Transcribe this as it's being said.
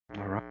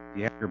All right. If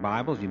you have your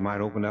Bibles, you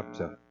might open up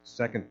to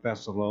Second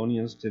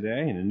Thessalonians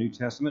today in the New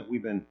Testament.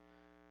 We've been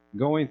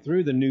going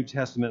through the New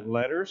Testament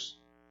letters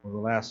for the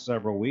last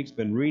several weeks,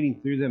 been reading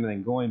through them and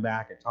then going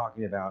back and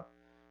talking about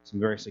some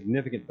very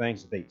significant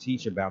things that they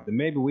teach about that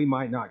maybe we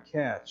might not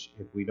catch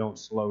if we don't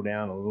slow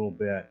down a little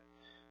bit.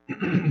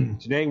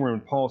 Today we're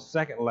in Paul's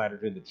second letter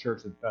to the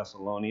church of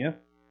Thessalonica.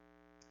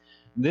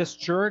 This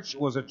church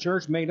was a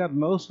church made up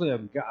mostly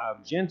of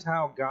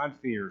Gentile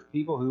God-fearers,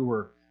 people who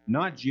were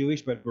not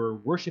Jewish, but were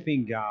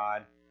worshiping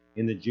God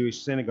in the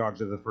Jewish synagogues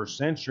of the first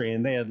century.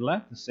 And they had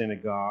left the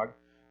synagogue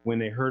when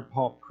they heard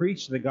Paul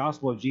preach the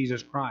gospel of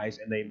Jesus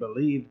Christ, and they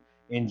believed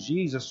in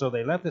Jesus. So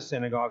they left the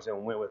synagogues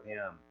and went with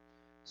him.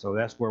 So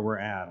that's where we're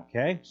at,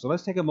 okay? So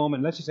let's take a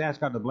moment. Let's just ask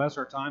God to bless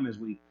our time as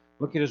we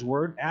look at his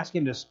word. Ask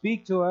him to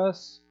speak to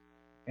us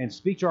and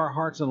speak to our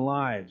hearts and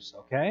lives,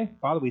 okay?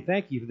 Father, we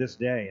thank you for this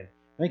day. And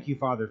thank you,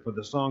 Father, for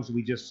the songs that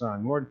we just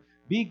sung. Lord,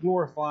 be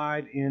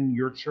glorified in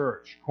your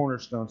church,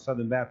 Cornerstone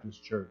Southern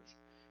Baptist Church.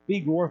 Be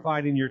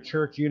glorified in your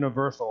church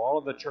universal, all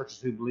of the churches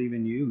who believe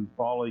in you, who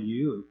follow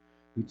you,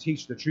 who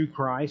teach the true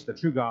Christ, the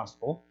true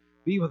gospel.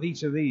 Be with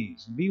each of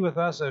these. Be with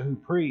us who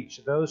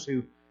preach, those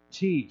who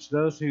teach,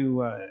 those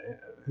who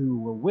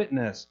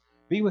witness.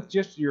 Be with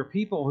just your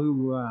people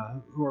who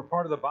are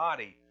part of the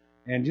body.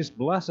 And just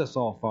bless us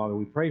all, Father.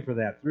 We pray for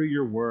that through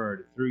your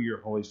word, through your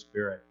Holy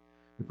Spirit.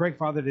 We pray,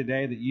 Father,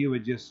 today that you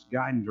would just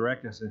guide and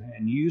direct us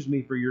and use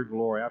me for your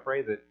glory. I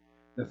pray that,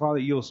 Father,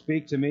 you'll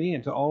speak to me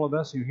and to all of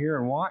us who hear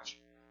and watch,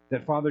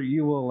 that, Father,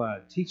 you will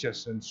teach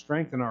us and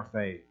strengthen our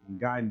faith and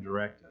guide and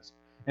direct us.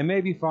 And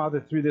maybe, Father,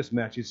 through this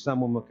message,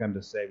 someone will come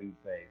to saving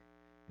faith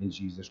in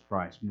Jesus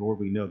Christ. Lord,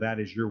 we know that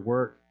is your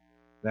work.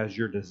 That is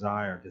your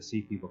desire to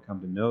see people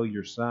come to know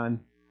your Son,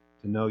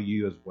 to know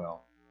you as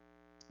well.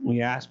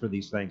 We ask for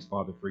these things,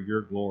 Father, for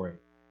your glory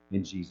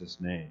in Jesus'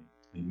 name.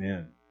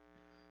 Amen.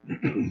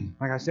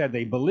 Like I said,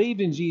 they believed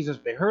in Jesus,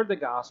 they heard the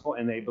gospel,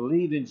 and they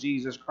believed in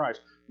Jesus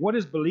Christ. What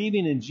does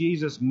believing in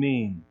Jesus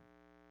mean?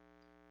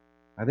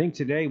 I think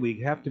today we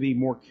have to be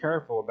more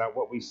careful about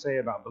what we say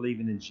about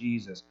believing in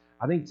Jesus.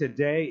 I think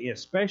today,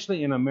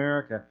 especially in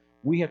America,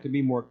 we have to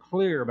be more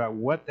clear about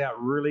what that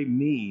really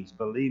means,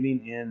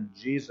 believing in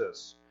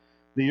Jesus.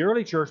 The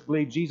early church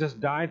believed Jesus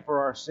died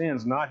for our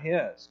sins, not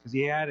his, because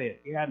he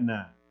had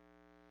none.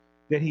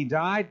 That he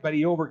died, but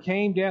he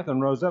overcame death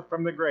and rose up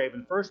from the grave.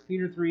 In 1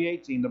 Peter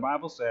 3:18, the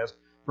Bible says,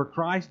 "For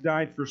Christ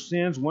died for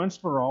sins once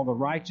for all, the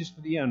righteous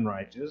for the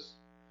unrighteous,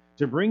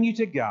 to bring you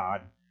to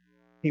God.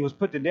 He was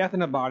put to death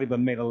in the body, but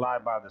made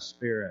alive by the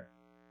Spirit."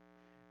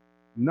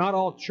 Not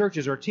all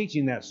churches are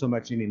teaching that so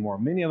much anymore.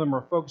 Many of them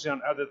are focusing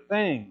on other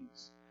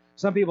things.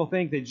 Some people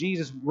think that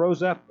Jesus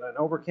rose up and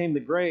overcame the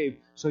grave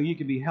so you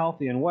could be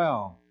healthy and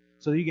well,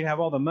 so that you could have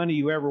all the money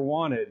you ever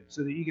wanted,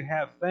 so that you could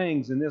have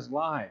things in this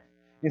life,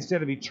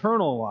 instead of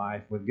eternal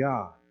life with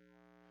God.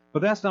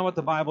 But that's not what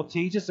the Bible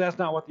teaches. That's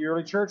not what the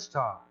early church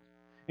taught.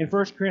 In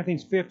 1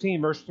 Corinthians 15,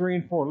 verse 3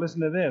 and 4,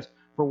 listen to this.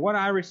 "For what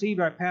I received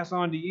I pass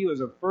on to you as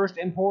of first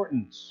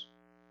importance,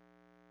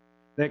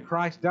 that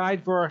Christ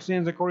died for our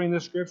sins according to the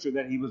Scripture,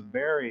 that he was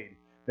buried,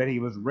 that he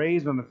was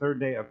raised on the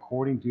third day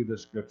according to the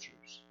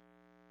Scriptures."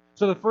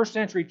 So the first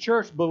century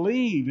church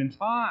believed and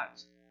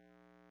taught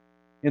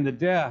in the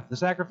death, the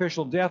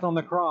sacrificial death on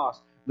the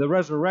cross, the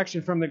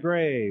resurrection from the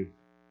grave,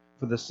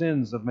 for the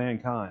sins of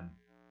mankind.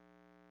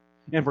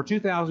 And for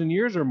 2,000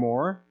 years or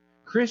more,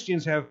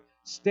 Christians have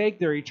staked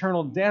their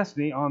eternal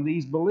destiny on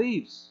these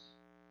beliefs.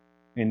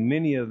 And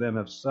many of them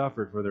have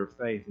suffered for their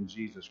faith in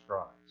Jesus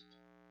Christ.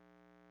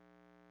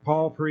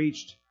 Paul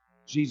preached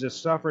Jesus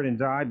suffered and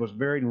died, was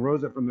buried, and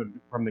rose up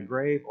from the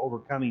grave,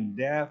 overcoming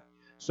death,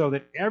 so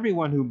that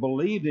everyone who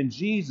believed in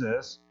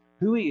Jesus,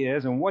 who he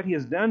is and what he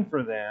has done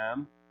for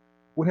them,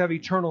 would have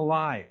eternal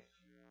life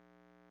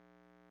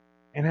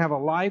and have a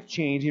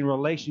life-changing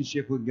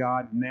relationship with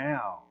God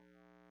now.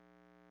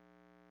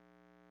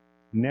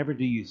 Never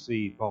do you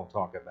see Paul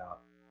talk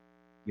about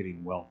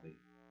getting wealthy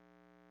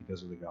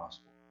because of the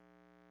gospel.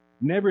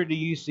 Never do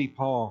you see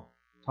Paul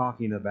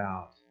talking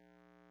about,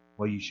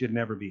 well, you should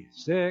never be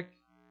sick.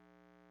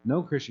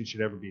 No Christian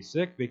should ever be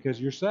sick because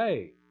you're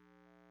saved.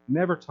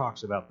 Never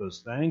talks about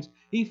those things.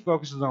 He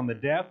focuses on the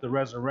death, the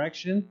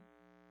resurrection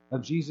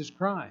of Jesus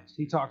Christ.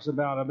 He talks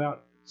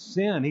about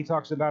sin. He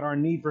talks about our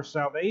need for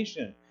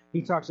salvation.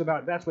 He talks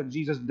about that's what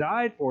Jesus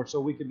died for, so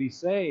we could be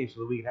saved,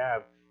 so that we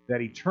have that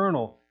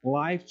eternal,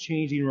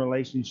 life-changing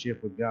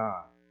relationship with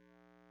God.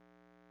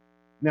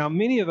 Now,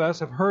 many of us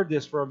have heard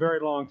this for a very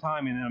long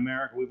time in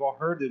America. We've all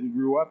heard that. We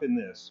grew up in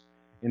this,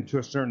 and to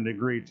a certain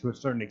degree, to a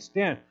certain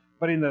extent.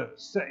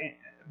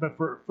 But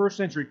for first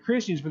century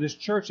Christians, for this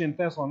church in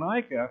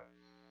Thessalonica,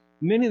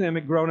 many of them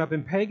had grown up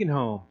in pagan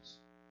homes.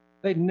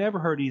 They'd never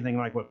heard anything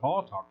like what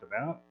Paul talked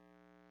about.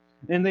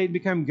 And they'd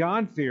become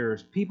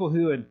God-fearers, people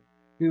who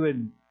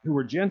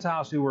were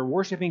Gentiles who were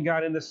worshiping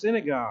God in the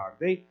synagogue.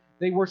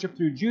 They worshiped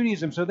through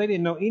Judaism, so they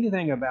didn't know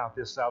anything about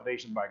this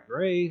salvation by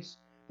grace.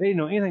 They didn't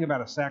know anything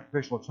about a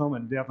sacrificial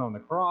atonement and death on the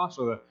cross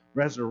or the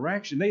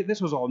resurrection. This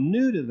was all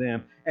new to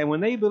them. And when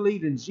they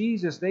believed in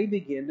Jesus, they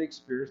began to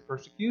experience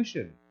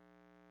persecution.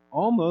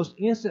 almost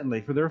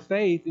instantly for their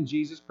faith in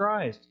Jesus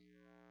Christ.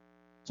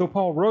 So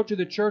Paul wrote to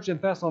the church in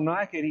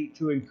Thessalonica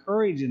to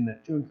encourage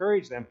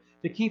them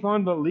to keep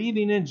on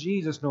believing in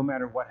Jesus no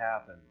matter what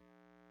happened.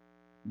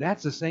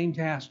 That's the same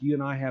task you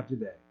and I have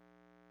today.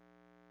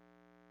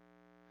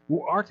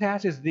 Well, our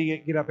task is to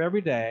get up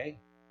every day,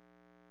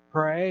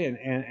 pray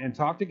and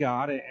talk to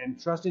God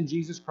and trust in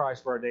Jesus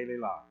Christ for our daily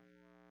life.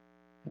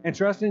 And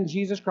trust in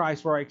Jesus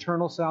Christ for our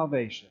eternal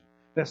salvation.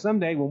 That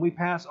someday when we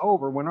pass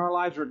over, when our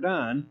lives are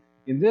done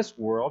in this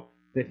world,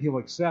 that He'll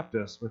accept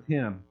us with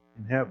Him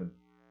in heaven.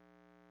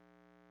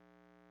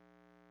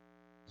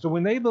 So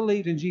when they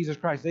believed in Jesus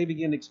Christ, they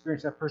began to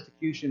experience that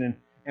persecution,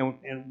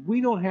 and we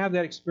don't have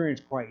that experience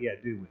quite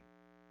yet, do we?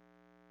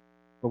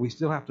 But we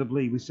still have to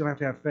believe. We still have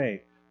to have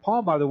faith.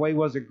 Paul, by the way,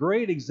 was a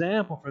great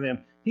example for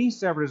them. He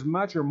suffered as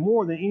much or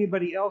more than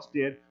anybody else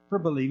did for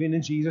believing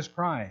in Jesus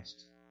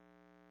Christ.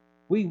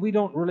 We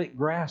don't really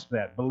grasp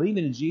that.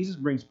 Believing in Jesus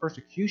brings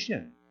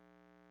persecution.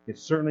 It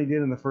certainly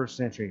did in the first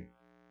century.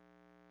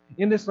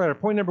 In this letter,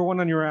 point number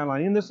 1 on your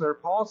outline, in this letter,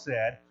 Paul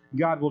said,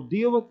 God will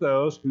deal with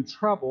those who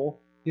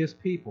trouble His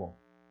people.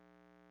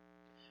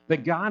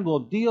 That God will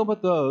deal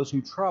with those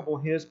who trouble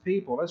His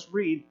people. Let's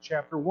read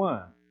chapter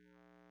 1.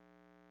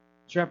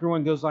 Chapter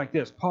 1 goes like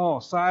this.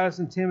 Paul, Silas,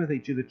 and Timothy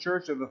to the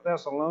church of the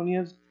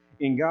Thessalonians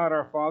in God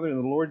our Father and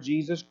the Lord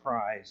Jesus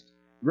Christ.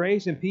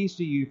 Grace and peace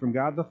to you from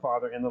God the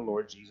Father and the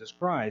Lord Jesus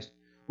Christ.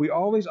 We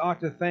always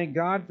ought to thank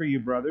God for you,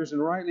 brothers,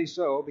 and rightly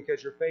so,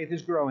 because your faith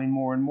is growing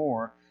more and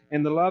more,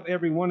 and the love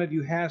every one of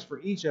you has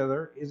for each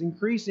other is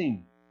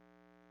increasing.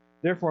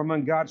 Therefore,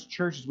 among God's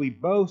churches, we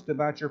boast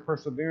about your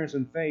perseverance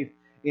and faith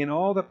in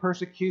all the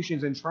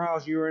persecutions and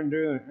trials you are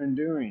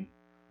enduring.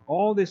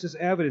 All this is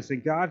evidence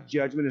that God's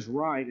judgment is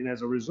right, and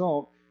as a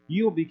result,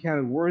 you will be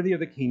counted worthy of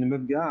the kingdom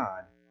of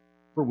God,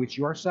 for which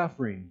you are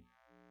suffering.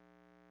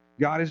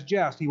 God is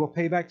just. He will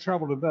pay back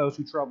trouble to those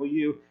who trouble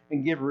you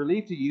and give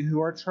relief to you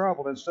who are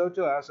troubled, and so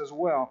to us as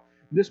well.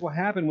 This will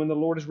happen when the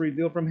Lord is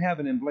revealed from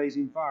heaven in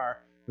blazing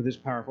fire with His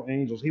powerful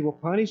angels. He will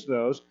punish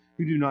those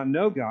who do not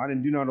know God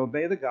and do not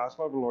obey the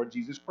gospel of the Lord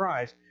Jesus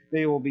Christ.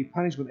 They will be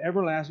punished with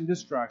everlasting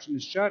destruction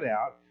and shut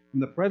out from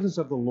the presence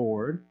of the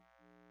Lord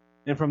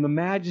and from the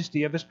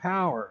majesty of His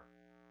power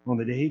on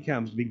the day He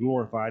comes to be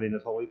glorified in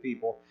His holy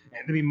people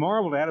and to be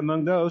marveled at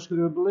among those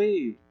who have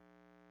believed.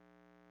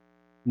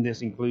 And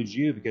this includes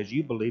you, because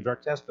you believed our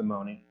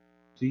testimony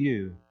to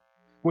you.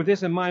 With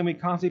this in mind, we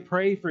constantly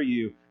pray for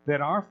you,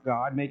 that our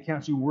God may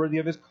count you worthy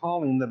of His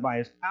calling, that by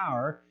His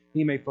power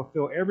He may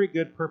fulfill every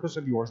good purpose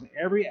of yours and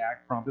every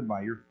act prompted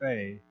by your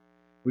faith.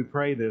 We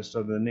pray this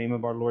so that the name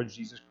of our Lord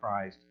Jesus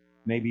Christ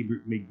may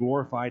be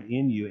glorified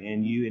in you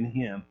and you in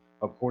Him,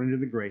 according to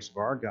the grace of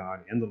our God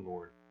and the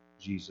Lord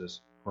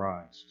Jesus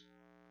Christ.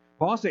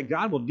 Paul said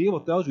God will deal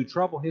with those who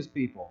trouble His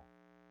people.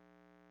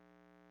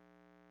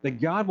 That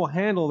God will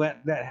handle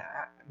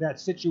that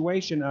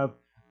situation of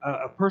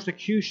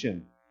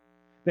persecution.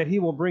 That He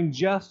will bring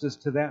justice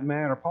to that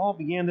matter. Paul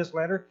began this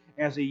letter,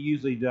 as he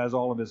usually does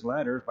all of his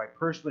letters, by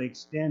personally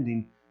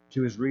extending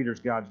to his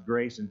readers God's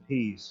grace and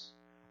peace.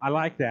 I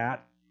like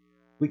that.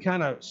 We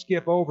kind of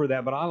skip over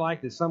that, but I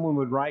like that someone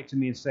would write to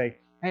me and say,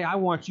 hey, I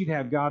want you to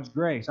have God's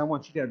grace. I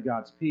want you to have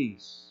God's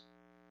peace.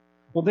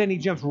 Well, then he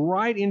jumps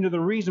right into the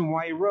reason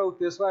why he wrote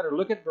this letter.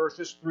 Look at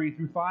verses 3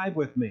 through 5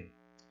 with me.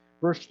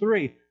 Verse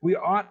 3, we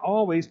ought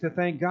always to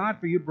thank God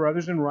for you,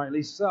 brothers, and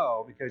rightly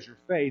so, because your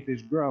faith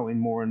is growing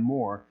more and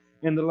more,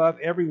 and the love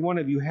every one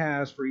of you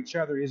has for each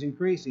other is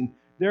increasing.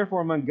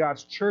 Therefore, among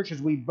God's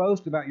churches, we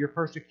boast about your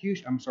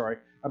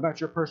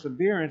about your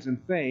perseverance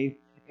and faith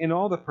in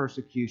all the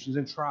persecutions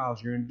and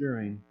trials you're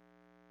enduring.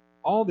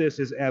 All this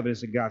is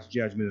evidence that God's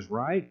judgment is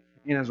right,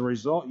 and as a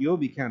result, you'll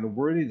be counted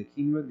worthy of the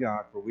kingdom of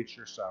God for which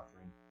you're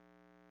suffering.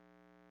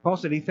 Paul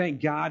said he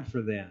thanked God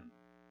for them.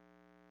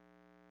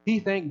 He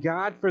thanked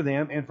God for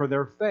them and for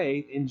their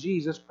faith in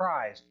Jesus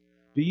Christ.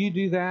 Do you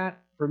do that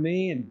for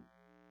me? And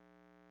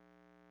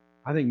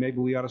I think maybe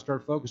we ought to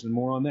start focusing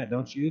more on that,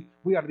 don't you?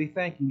 We ought to be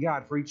thanking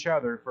God for each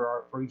other,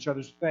 for each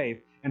other's faith,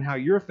 and how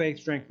your faith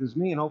strengthens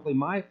me, and hopefully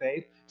my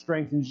faith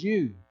strengthens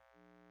you.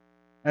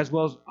 As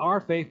well as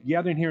our faith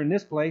gathering here in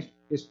this place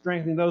is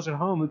strengthening those at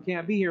home who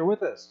can't be here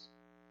with us.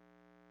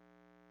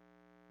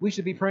 We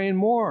should be praying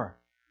more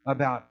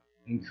about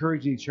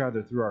encouraging each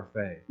other through our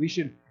faith. We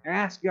should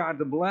ask God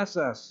to bless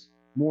us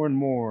more and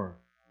more.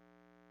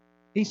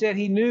 He said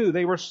he knew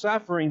they were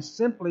suffering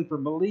simply for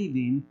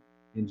believing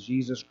in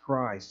Jesus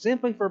Christ.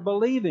 Simply for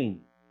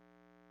believing.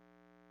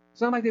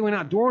 It's not like they went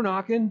out door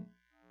knocking.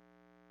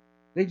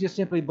 They just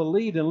simply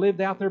believed and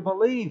lived out their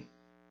belief.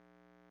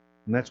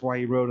 And that's why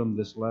he wrote them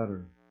this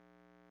letter.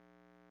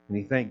 And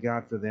he thanked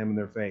God for them and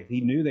their faith.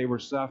 He knew they were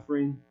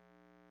suffering,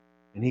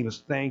 and he was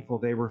thankful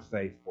they were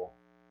faithful.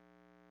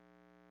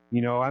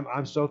 You know,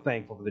 I'm so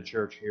thankful for the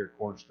church here at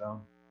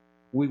Cornerstone.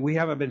 We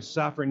haven't been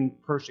suffering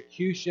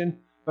persecution,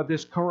 but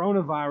this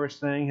coronavirus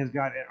thing has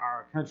got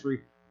our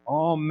country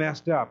all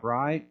messed up,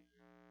 right?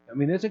 I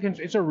mean,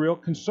 it's a real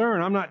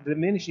concern. I'm not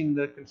diminishing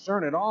the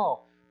concern at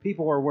all.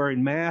 People are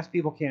wearing masks.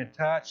 People can't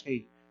touch.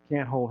 They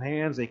can't hold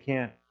hands. They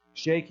can't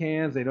shake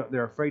hands.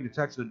 They're afraid to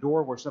touch the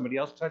door where somebody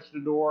else touched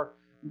the door.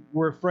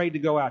 We're afraid to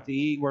go out to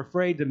eat. We're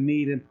afraid to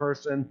meet in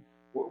person.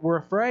 We're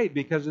afraid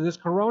because of this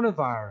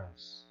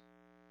coronavirus.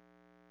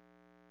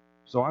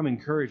 So I'm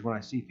encouraged when I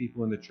see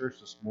people in the church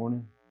this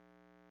morning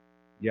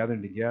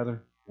gathering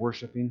together,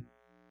 worshiping.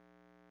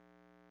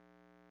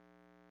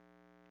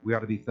 We ought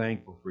to be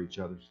thankful for each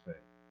other's faith.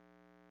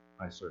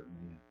 I certainly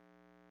am.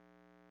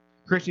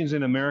 Christians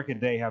in America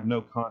today have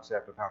no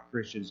concept of how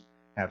Christians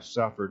have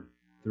suffered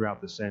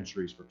throughout the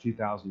centuries for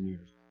 2,000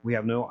 years. We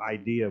have no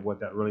idea what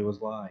that really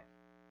was like.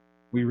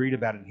 We read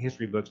about it in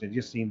history books, and it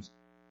just seems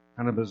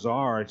kind of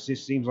bizarre. It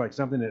just seems like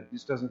something that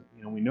just doesn't,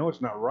 we know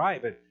it's not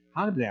right, but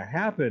how did that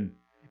happen?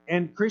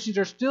 And Christians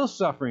are still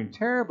suffering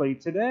terribly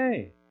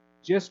today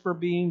just for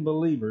being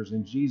believers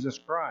in Jesus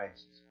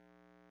Christ.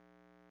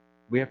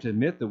 We have to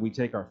admit that we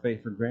take our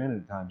faith for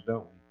granted at times,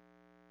 don't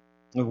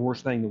we? The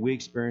worst thing that we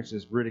experience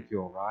is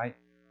ridicule, right?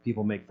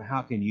 People make,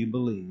 how can you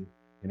believe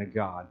in a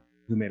God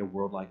who made a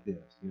world like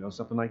this?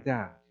 Something like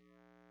that.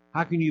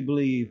 How can you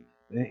believe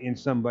in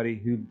somebody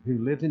who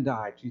lived and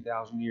died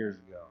 2,000 years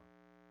ago?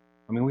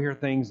 We hear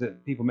things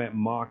that people might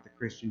mock the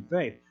Christian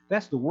faith.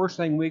 That's the worst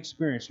thing we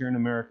experience here in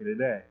America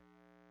today.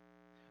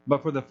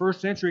 But for the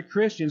first century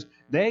Christians,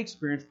 they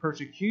experienced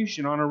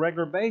persecution on a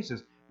regular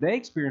basis. They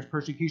experienced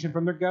persecution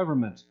from their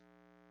government.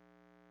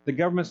 The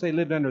governments they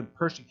lived under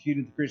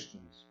persecuted the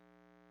Christians.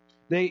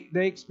 They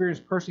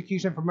experienced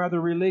persecution from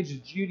other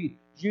religions.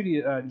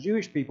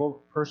 Jewish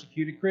people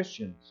persecuted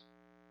Christians.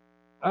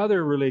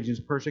 Other religions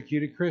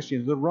persecuted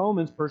Christians. The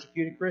Romans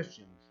persecuted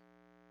Christians.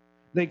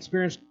 They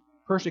experienced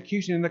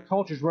persecution in the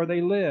cultures where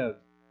they lived.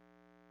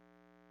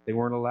 They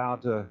weren't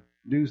allowed to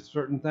do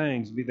certain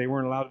things. They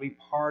weren't allowed to be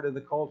part of the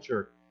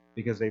culture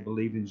because they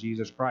believed in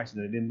Jesus Christ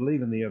and they didn't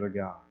believe in the other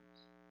gods.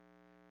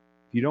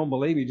 If you don't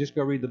believe me, just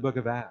go read the book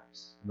of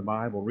Acts in the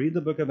Bible. Read the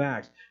book of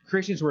Acts.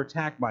 Christians were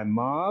attacked by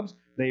mobs.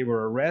 They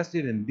were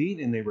arrested and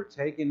beaten, and they were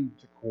taken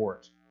to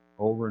court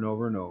over and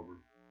over and over.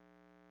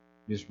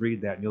 Just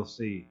read that and you'll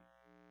see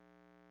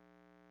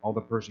all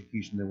the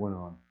persecution that went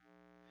on.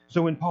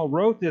 So when Paul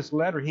wrote this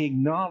letter, he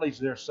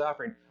acknowledged their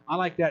suffering. I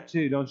like that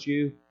too, don't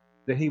you?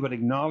 That he would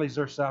acknowledge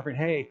their suffering.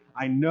 Hey,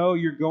 I know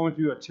you're going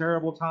through a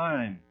terrible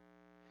time.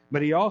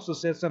 But he also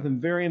said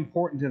something very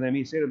important to them.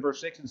 He said in verse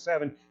 6 and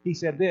 7, he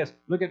said this.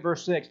 Look at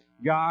verse 6.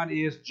 God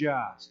is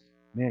just.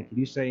 Man, can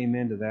you say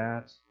amen to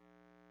that?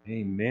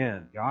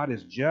 Amen. God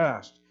is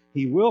just.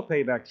 He will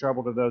pay back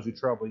trouble to those who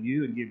trouble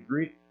you and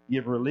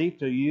give relief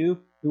to you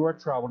who are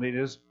troubled.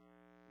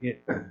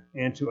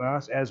 And to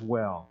us as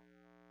well.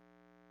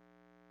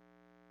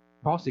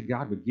 Paul said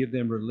God would give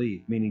them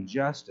relief, meaning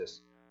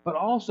justice, but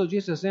also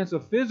just a sense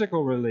of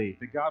physical relief,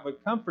 that God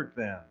would comfort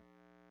them.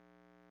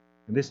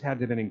 And this had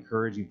to have been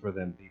encouraging for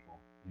them, people.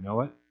 You know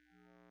what?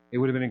 It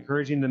would have been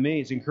encouraging to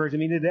me. It's encouraging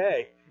me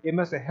today. It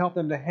must have helped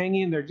them to hang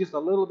in there just a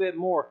little bit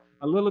more,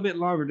 a little bit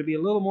longer, to be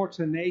a little more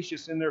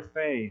tenacious in their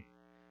faith.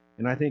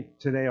 And I think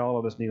today all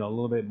of us need a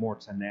little bit more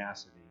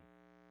tenacity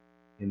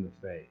in the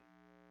faith,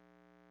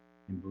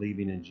 in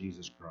believing in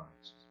Jesus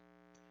Christ.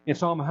 In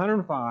Psalm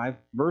 105,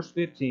 verse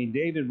 15,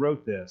 David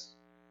wrote this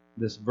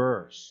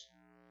verse.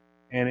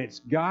 And it's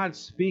God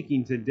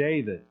speaking to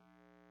David.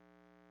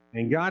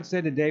 And God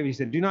said to David, he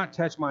said, do not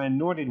touch my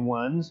anointed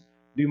ones,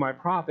 do my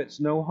prophets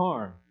no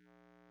harm.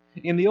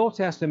 In the Old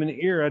Testament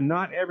era,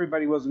 not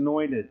everybody was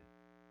anointed.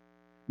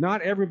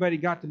 Not everybody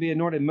got to be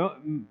anointed.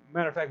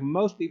 Matter of fact,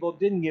 most people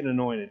didn't get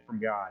anointed from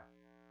God.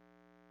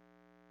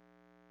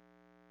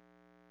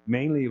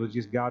 Mainly it was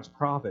just God's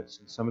prophets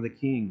and some of the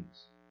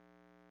kings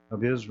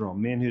of Israel,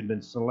 men who had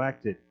been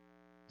selected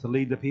to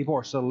lead the people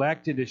or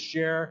selected to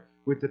share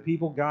with the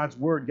people God's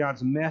word,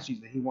 God's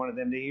message that he wanted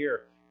them to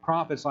hear.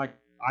 Prophets like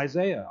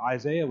Isaiah.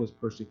 Isaiah was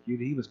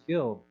persecuted. He was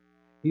killed.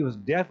 He was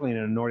definitely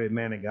an anointed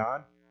man of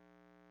God.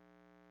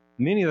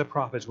 Many of the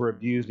prophets were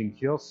abused and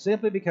killed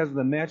simply because of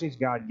the message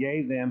God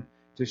gave them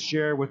to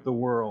share with the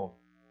world.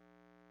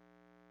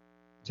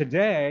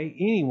 Today,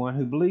 anyone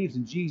who believes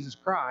in Jesus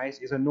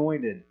Christ is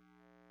anointed.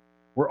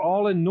 We're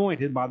all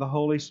anointed by the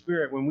Holy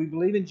Spirit. When we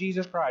believe in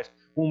Jesus Christ,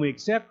 when we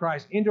accept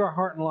Christ into our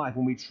heart and life,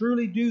 when we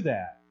truly do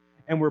that,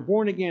 and we're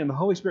born again, the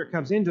Holy Spirit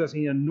comes into us,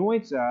 He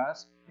anoints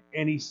us,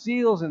 and He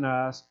seals in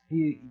us.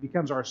 He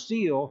becomes our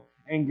seal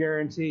and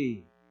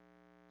guarantee.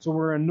 So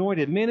we're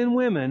anointed. Men and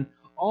women,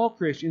 all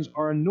Christians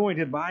are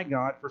anointed by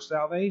God for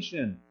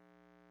salvation.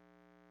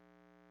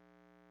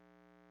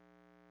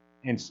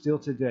 And still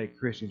today,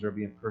 Christians are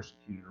being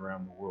persecuted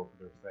around the world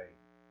for their faith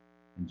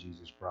in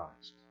Jesus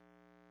Christ.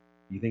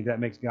 Do you think that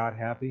makes God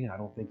happy? I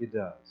don't think it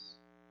does.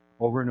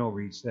 Over and over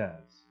He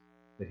says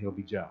that He'll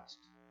be just.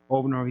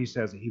 Over and over He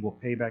says that He will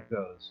pay back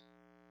those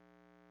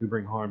who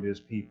bring harm to His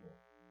people.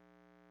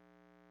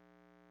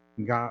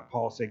 And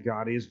Paul said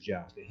God is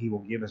just, that He will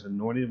give His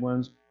anointed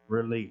ones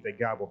relief, that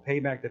God will pay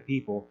back the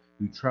people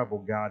who trouble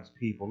God's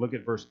people. Look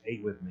at verse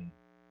 8 with me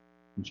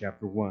in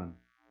chapter 1.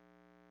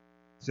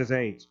 It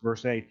says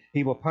verse 8,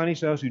 He will punish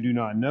those who do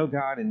not know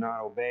God and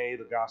not obey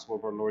the gospel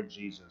of our Lord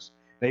Jesus.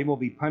 They will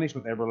be punished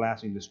with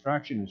everlasting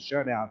destruction and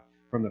shut out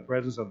from the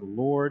presence of the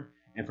Lord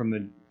and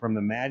from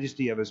the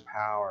majesty of his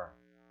power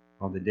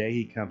on the day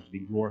he comes to be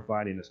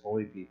glorified in his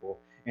holy people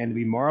and to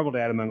be marveled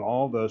at among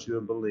all those who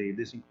have believed.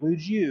 This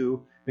includes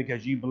you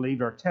because you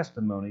believed our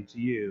testimony to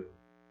you.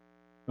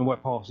 And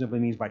what Paul simply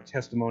means by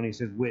testimony is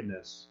his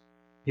witness,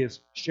 his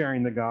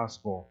sharing the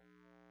gospel.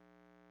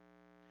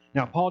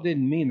 Now, Paul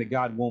didn't mean that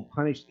God won't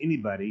punish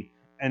anybody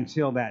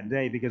until that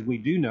day, because we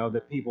do know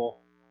that people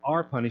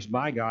are punished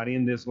by God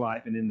in this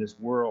life and in this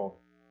world.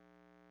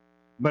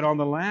 But on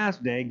the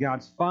last day,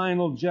 God's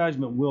final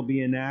judgment will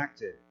be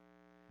enacted.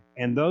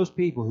 And those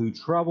people who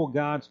trouble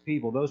God's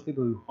people, those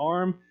people who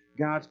harm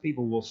God's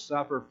people, will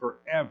suffer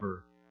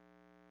forever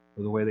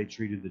for the way they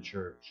treated the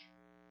church.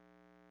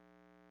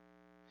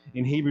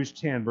 In Hebrews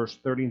 10, verse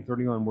 30 and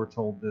 31, we're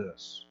told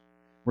this.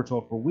 We're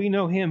told, "For we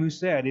know him who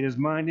said, 'It is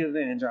mine to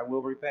avenge, I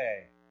will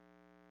repay.'"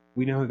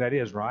 We know who that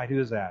is, right? Who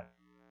is that?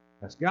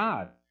 That's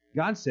God.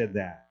 God said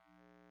that.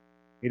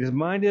 "It is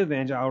mine to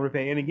avenge, I will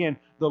repay." And again,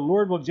 the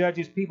Lord will judge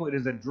his people. It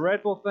is a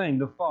dreadful thing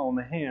to fall in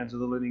the hands of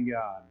the living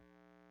God.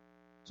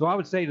 So I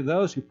would say to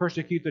those who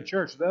persecute the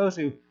church, those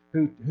who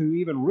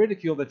even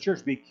ridicule the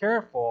church, be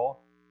careful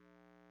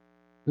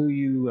who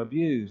you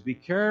abuse. Be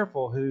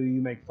careful who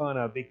you make fun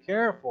of. Be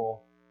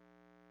careful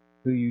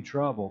who you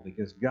trouble,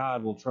 because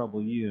God will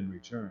trouble you in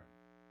return.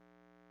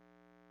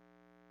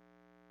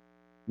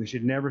 We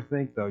should never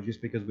think, though,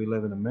 just because we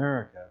live in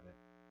America, that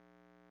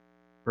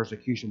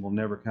persecution will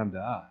never come to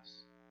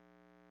us.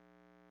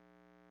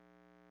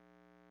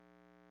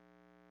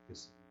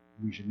 Because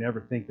we should never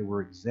think that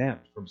we're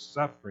exempt from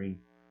suffering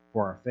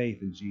for our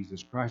faith in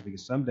Jesus Christ,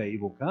 because someday it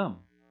will come.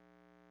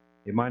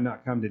 It might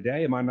not come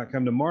today, it might not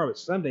come tomorrow, but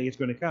someday it's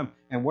going to come.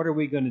 And what are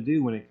we going to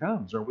do when it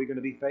comes? Are we going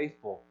to be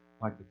faithful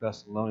like the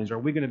Thessalonians? Are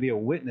we going to be a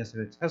witness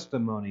and a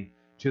testimony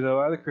to the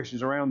other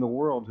Christians around the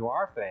world, to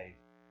our faith,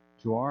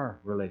 to our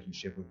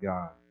relationship with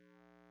God?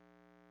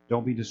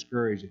 Don't be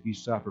discouraged if you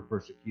suffer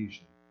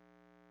persecution.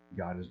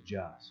 God is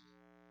just.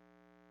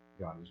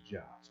 God is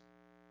just.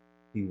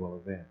 He will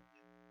avenge.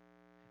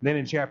 Then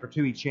in chapter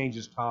 2, he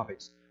changes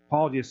topics.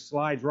 Paul just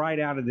slides right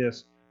out of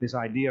this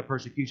idea of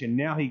persecution.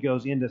 Now he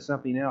goes into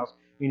something else,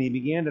 and he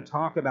began to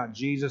talk about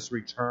Jesus'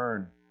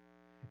 return.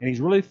 And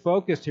he's really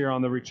focused here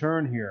on the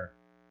return here.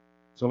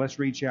 So let's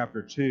read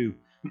chapter 2.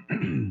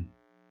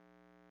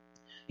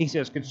 He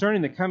says,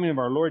 "Concerning the coming of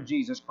our Lord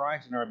Jesus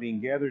Christ and our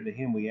being gathered to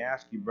him, we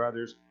ask you,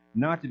 brothers,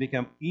 not to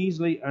become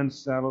easily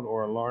unsettled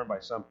or alarmed by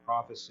some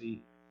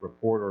prophecy,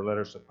 report, or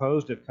letter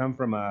supposed to have come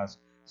from us,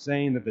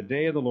 saying that the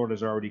day of the Lord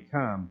has already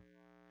come.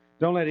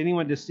 Don't let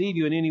anyone deceive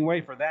you in any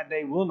way, for that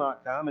day will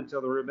not come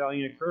until the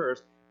rebellion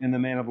occurs and the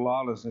man of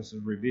lawlessness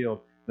is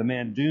revealed, the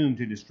man doomed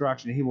to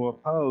destruction. He will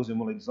oppose and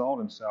will exalt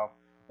himself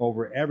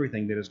over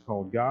everything that is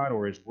called God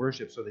or is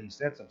worshipped, so that he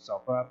sets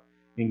himself up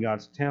in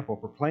God's temple,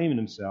 proclaiming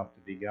himself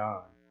to be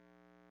God.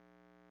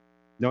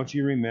 Don't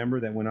you remember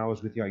that when I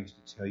was with you, I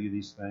used to tell you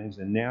these things?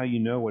 And now you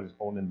know what is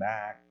holding him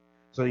back,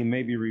 so that he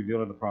may be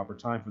revealed at the proper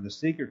time. For the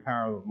secret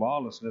power of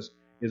lawlessness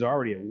is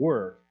already at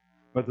work,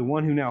 but the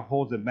one who now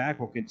holds it back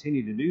will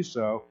continue to do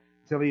so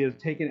till he is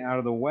taken out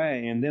of the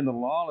way, and then the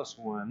lawless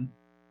one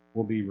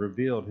will be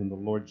revealed, whom the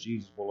Lord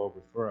Jesus will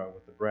overthrow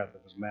with the breath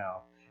of his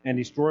mouth, and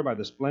destroy by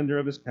the splendor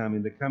of his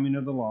coming. The coming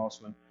of the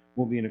lawless one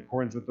will be in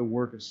accordance with the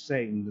work of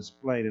Satan,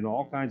 displayed in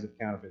all kinds of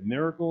counterfeit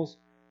miracles,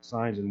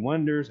 signs and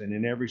wonders, and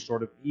in every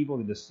sort of evil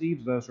that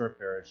deceives those who are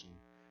perishing.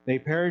 They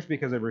perish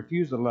because they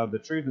refuse to love the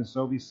truth and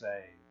so be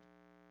saved.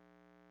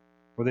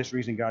 For this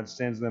reason God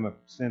sends them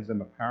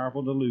a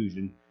powerful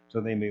delusion, so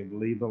they may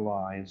believe the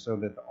lie, and so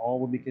that all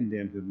will be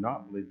condemned who have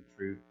not believed the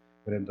truth,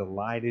 but have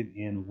delighted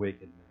in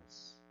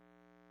wickedness."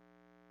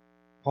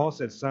 Paul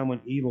said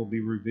someone evil will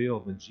be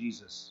revealed when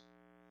Jesus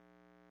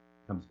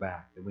comes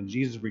back. That when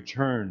Jesus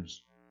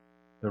returns,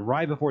 that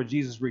right before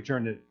Jesus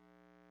returned,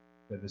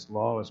 that this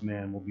lawless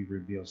man will be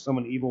revealed.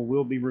 Someone evil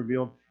will be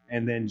revealed,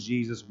 and then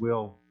Jesus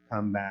will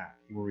come back.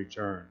 He will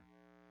return.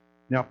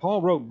 Now,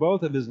 Paul wrote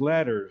both of his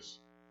letters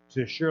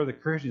to assure the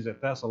Christians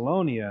at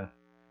Thessalonica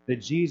that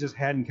Jesus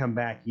hadn't come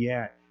back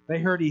yet. They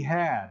heard he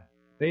had.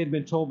 They had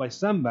been told by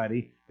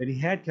somebody that he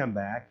had come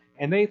back,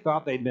 and they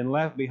thought they'd been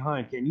left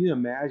behind. Can you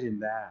imagine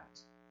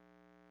that?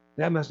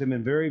 That must have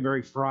been very,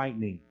 very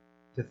frightening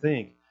to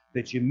think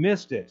that you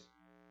missed it.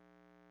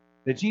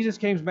 That Jesus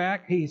came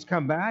back, he's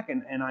come back,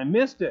 and I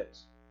missed it.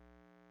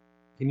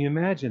 Can you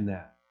imagine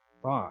that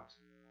thought?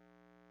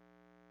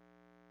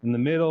 In the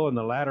middle and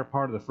the latter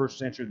part of the first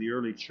century of the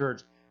early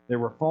church, there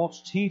were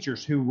false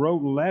teachers who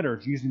wrote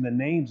letters using the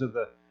names of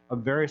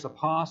various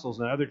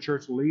apostles and other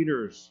church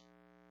leaders.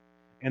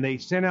 And they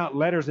sent out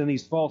letters in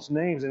these false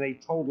names, and they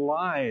told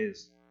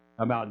lies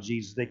about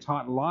Jesus. They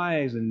taught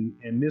lies and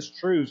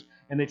mistruths,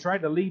 and they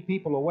tried to lead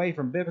people away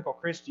from biblical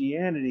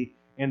Christianity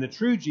and the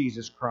true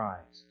Jesus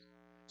Christ.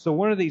 So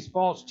one of these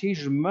false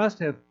teachers must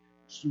have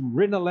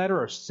written a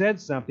letter or said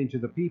something to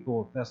the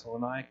people of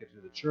Thessalonica,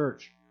 to the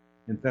church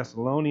in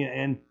Thessalonica,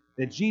 and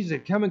that Jesus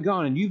had come and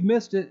gone, and you've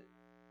missed it.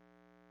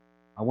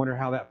 I wonder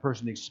how that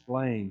person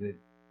explained that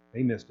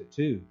they missed it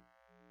too.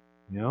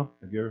 You know,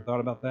 have you ever thought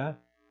about that?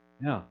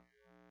 Yeah.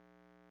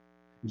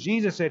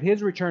 Jesus said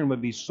his return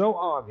would be so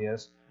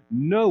obvious,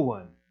 no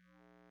one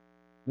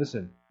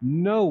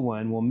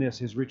will miss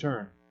his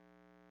return.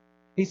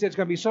 He said it's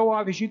going to be so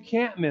obvious you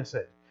can't miss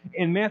it.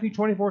 In Matthew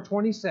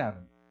 24:27,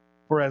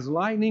 for as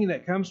lightning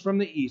that comes from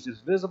the east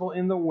is visible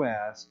in the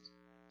west,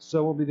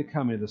 so will be the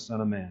coming of the Son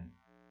of Man.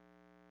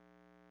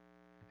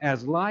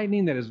 As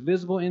lightning that is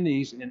visible in the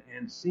east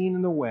and seen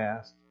in the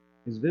west,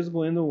 is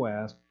visible in the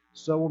west,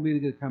 so will be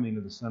the coming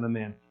of the Son of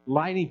Man.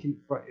 Lightning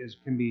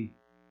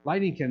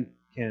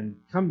can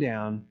come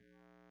down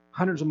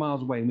hundreds of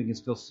miles away and we can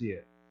still see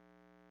it.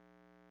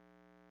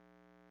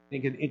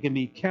 It can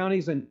be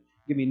counties and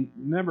it can be a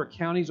number of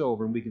counties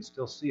over and we can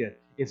still see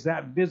it. It's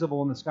that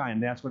visible in the sky,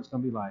 and that's what it's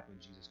going to be like when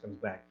Jesus comes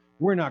back.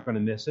 We're not going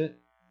to miss it.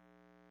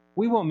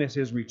 We won't miss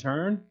his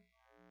return.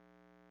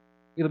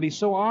 It'll be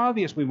so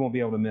obvious we won't be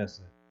able to miss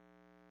it.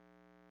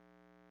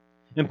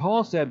 And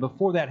Paul said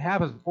before that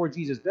happens, before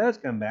Jesus does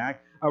come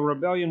back, a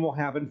rebellion will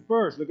happen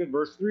first. Look at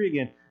verse 3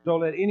 again.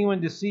 Don't let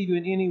anyone deceive you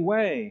in any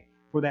way,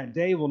 for that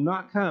day will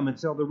not come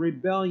until the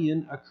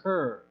rebellion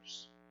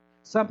occurs.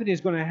 Something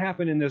is going to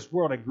happen in this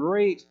world, a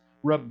great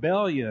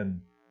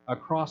rebellion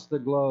across the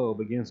globe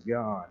against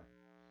God.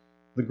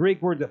 The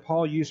Greek word that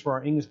Paul used for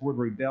our English word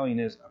rebellion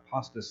is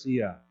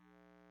apostasia.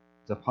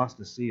 It's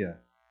apostasia.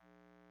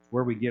 It's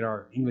where we get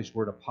our English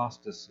word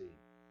apostasy.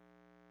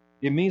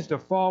 It means to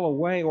fall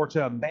away or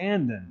to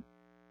abandon.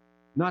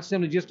 Not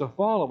simply just to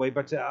fall away,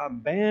 but to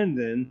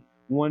abandon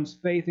one's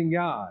faith in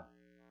God.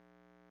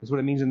 That's what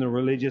it means in the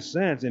religious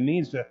sense. It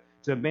means to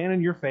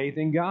abandon your faith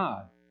in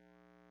God.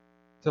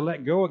 To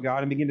let go of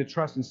God and begin to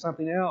trust in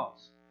something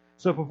else.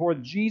 So before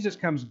Jesus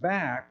comes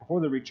back, before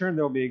the return,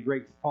 there will be a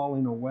great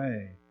falling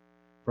away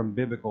from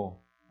biblical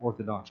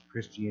Orthodox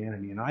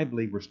Christianity. And I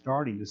believe we're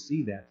starting to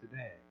see that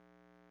today.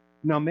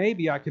 Now,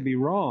 maybe I could be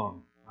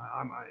wrong.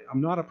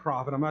 I'm not a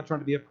prophet. I'm not trying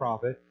to be a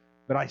prophet.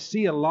 But I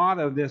see a lot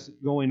of this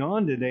going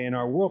on today in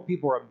our world.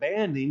 People are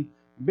abandoning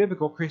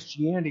biblical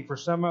Christianity for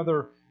some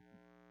other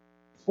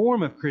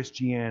form of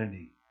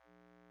Christianity.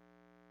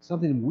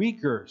 Something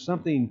weaker,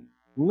 something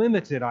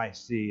limited, I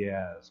see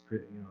as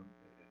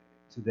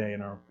today,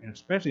 and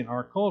especially in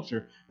our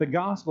culture. The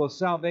gospel of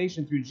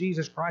salvation through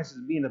Jesus Christ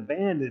is being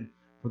abandoned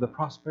for the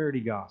prosperity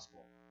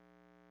gospel.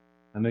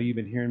 I know you've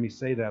been hearing me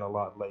say that a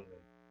lot lately.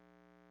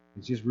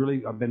 It's just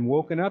really, I've been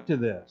woken up to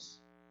this.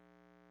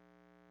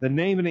 The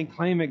name it and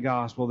claim it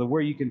gospel,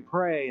 where you can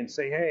pray and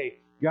say, hey,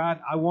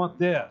 God, I want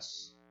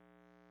this.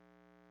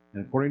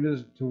 And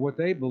according to what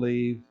they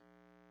believe,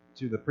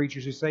 to the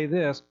preachers who say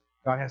this,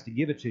 God has to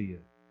give it to you.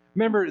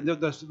 Remember,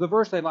 the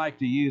verse they like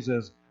to use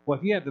is, well,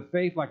 if you have the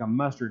faith like a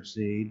mustard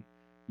seed,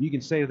 you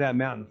can say to that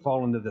mountain,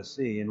 fall into the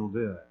sea, and it'll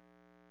do it.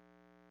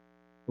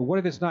 But what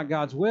if it's not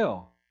God's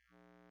will?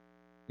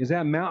 Is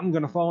that mountain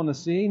going to fall in the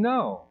sea?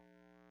 No.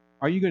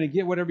 Are you going to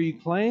get whatever you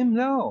claim?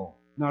 No.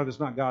 Not if it's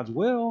not God's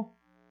will.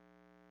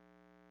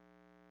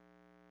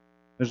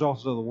 There's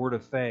also the word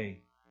of faith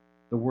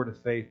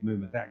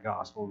movement, that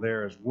gospel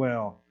there as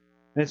well.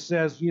 And it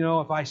says,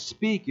 if I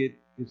speak it,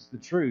 it's the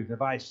truth.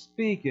 If I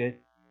speak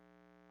it,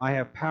 I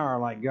have power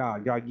like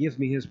God. God gives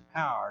me his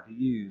power to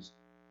use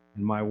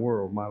in my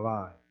world, my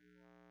life.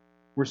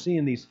 We're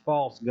seeing these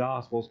false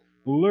gospels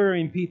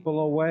luring people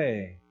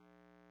away.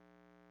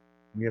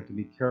 We have to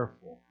be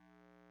careful.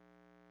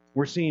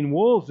 We're seeing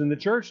wolves in the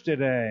church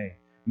today,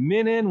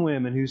 men and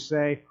women who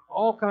say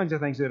all kinds of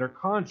things that are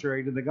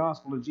contrary to the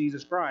gospel of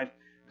Jesus Christ,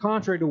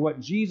 contrary to what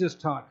Jesus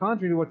taught,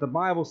 contrary to what the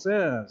Bible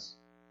says,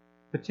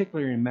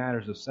 particularly in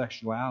matters of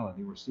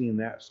sexuality. We're seeing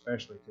that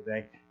especially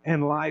today,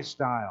 and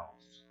lifestyles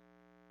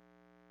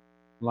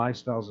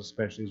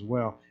especially as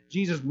well.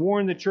 Jesus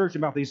warned the church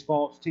about these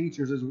false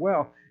teachers as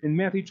well. In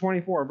Matthew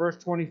 24, verse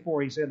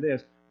 24, he said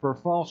this, for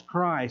false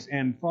Christs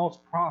and false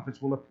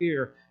prophets will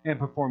appear and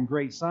perform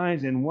great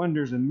signs and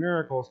wonders and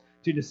miracles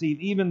to deceive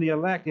even the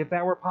elect, if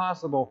that were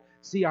possible.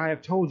 See, I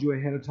have told you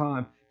ahead of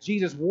time.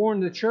 Jesus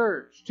warned the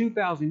church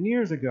 2,000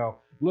 years ago.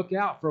 Look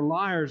out for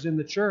liars in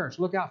the church.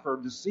 Look out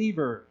for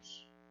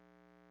deceivers.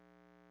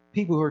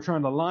 People who are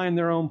trying to line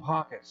their own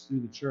pockets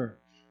through the church.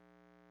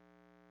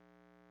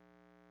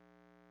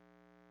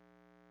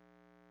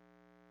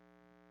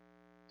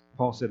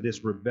 Paul said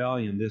this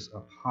rebellion, this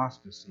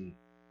apostasy,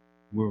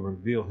 will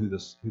reveal who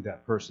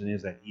that person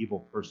is, that evil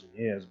person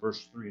is.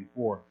 Verse 3 and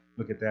 4,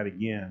 look at that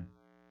again.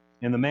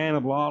 And the man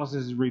of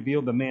lawlessness is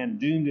revealed, the man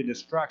doomed to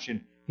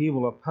destruction. He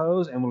will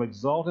oppose and will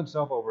exalt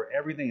himself over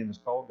everything that is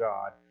called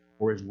God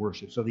or his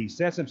worship. So he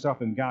sets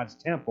himself in God's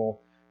temple,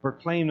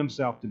 proclaimed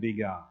himself to be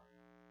God.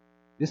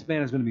 This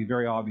man is going to be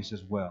very obvious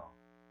as well.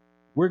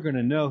 We're going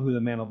to know who the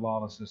man of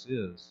lawlessness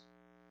is,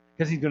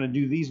 because he's going to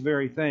do these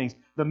very things.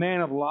 The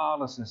man of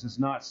lawlessness is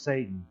not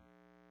Satan.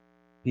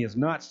 He is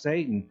not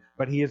Satan,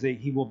 but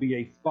he will be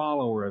a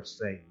follower of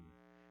Satan.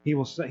 He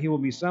will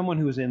be someone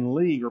who is in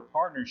league or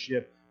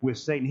partnership with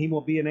Satan. He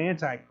will be an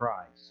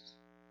antichrist.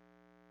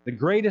 The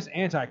greatest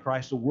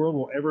antichrist the world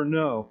will ever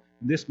know,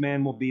 this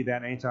man will be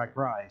that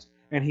antichrist.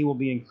 And he will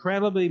be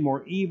incredibly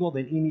more evil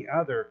than any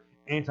other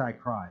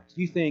antichrist.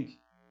 You think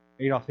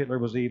Adolf Hitler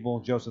was evil,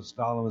 Joseph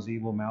Stalin was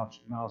evil, Mao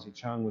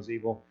Zedong was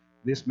evil?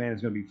 this man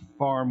is going to be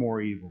far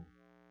more evil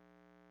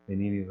than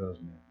any of those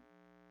men.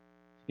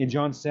 In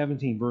John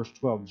 17, verse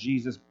 12,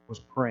 Jesus was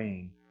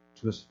praying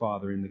to his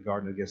Father in the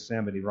Garden of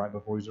Gethsemane right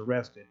before he was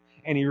arrested.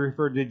 And he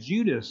referred to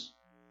Judas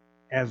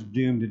as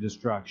doomed to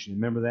destruction.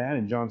 Remember that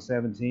in John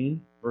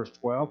 17, verse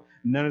 12?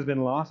 None has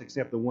been lost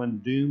except the one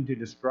doomed to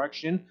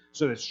destruction,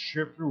 so that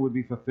Scripture would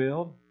be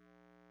fulfilled.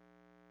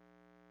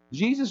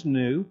 Jesus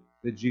knew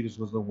that Judas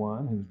was the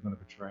one who was going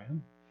to betray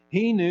him.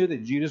 He knew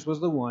that Judas was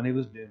the one who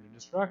was doomed to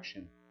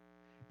destruction.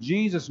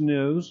 Jesus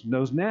knows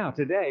now,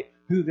 today,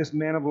 who this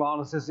man of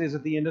lawlessness is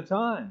at the end of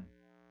time.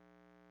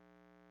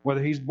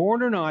 Whether he's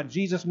born or not,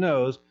 Jesus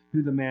knows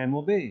who the man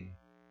will be.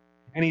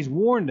 And he's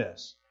warned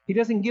us. He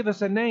doesn't give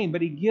us a name,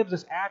 but he gives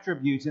us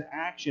attributes and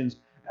actions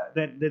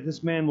that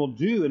this man will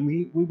do, and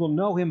we will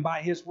know him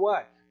by his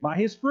what? By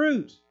his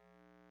fruit.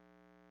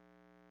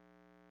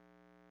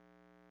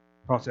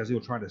 Paul says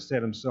he'll try to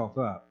set himself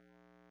up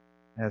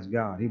as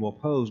God. He will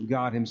oppose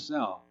God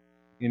himself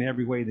in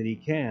every way that he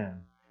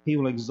can. He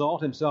will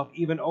exalt himself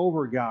even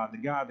over God,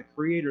 the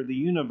creator of the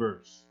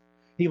universe.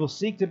 He will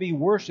seek to be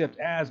worshipped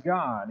as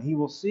God. He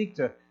will seek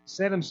to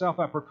set himself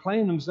up,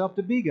 proclaim himself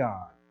to be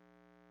God.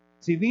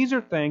 See, these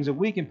are things that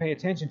we can pay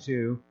attention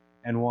to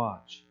and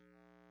watch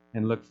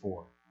and look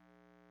for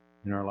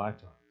in our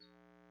lifetimes.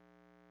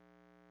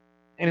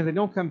 And if they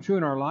don't come true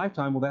in our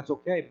lifetime, well, that's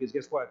okay, because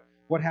guess what?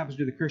 What happens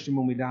to the Christian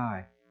when we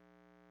die?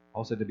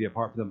 Paul said to be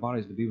apart from the body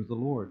is to be with the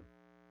Lord.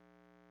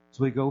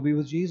 So we go be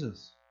with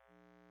Jesus.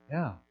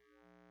 Yeah.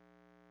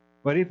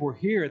 But if we're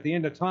here at the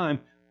end of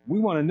time, we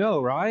want to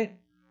know, right?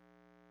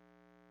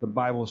 The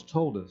Bible has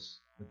told us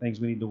the things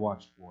we need to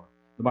watch for.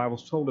 The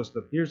Bible's told us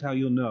that here's how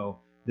you'll know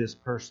this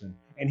person.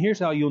 And here's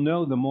how you'll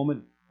know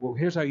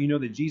here's how you know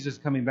that Jesus is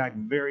coming back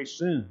very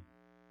soon.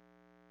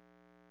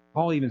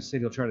 Paul even said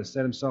he'll try to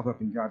set himself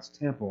up in God's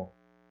temple.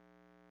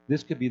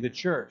 This could be the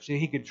church.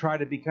 He could try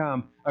to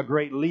become a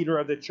great leader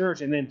of the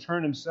church and then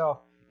turn himself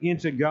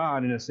into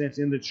God, in a sense,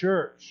 in the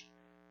church.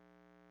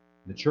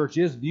 The church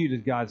is viewed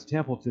as God's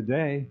temple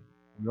today.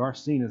 We are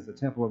seen as the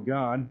temple of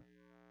God.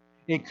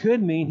 It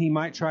could mean he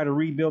might try to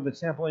rebuild the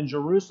temple in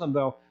Jerusalem,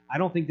 though I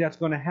don't think that's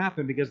going to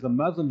happen, because the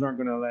Muslims aren't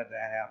going to let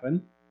that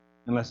happen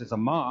unless it's a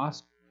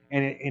mosque.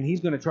 And he's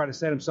going to try to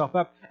set himself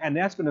up, and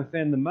that's going to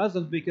offend the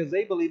Muslims because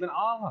they believe in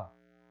Allah.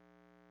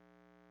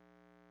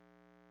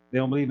 They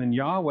don't believe in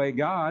Yahweh,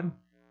 God,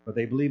 but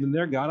they believe in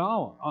their God,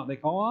 Allah. They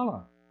call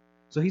Allah.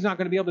 So he's not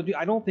going to be able to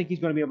I don't think he's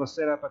going to be able to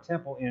set up a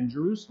temple in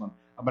Jerusalem,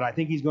 but I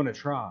think he's going to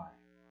try.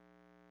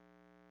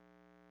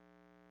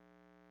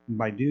 And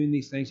by doing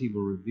these things, he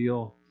will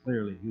reveal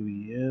clearly who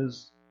he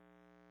is,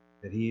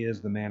 that he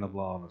is the man of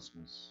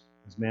lawlessness.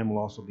 This man will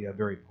also be a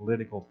very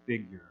political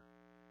figure,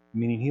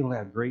 meaning he will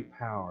have great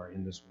power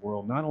in this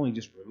world, not only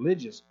just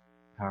religious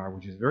power,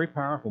 which is very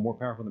powerful, more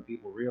powerful than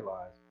people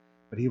realize,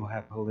 but he will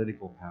have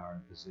political power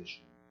and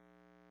position.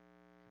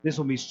 This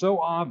will be so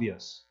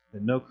obvious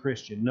that no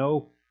Christian,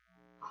 no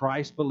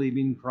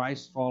Christ-believing,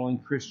 Christ-following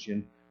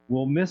Christian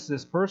will miss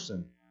this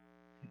person.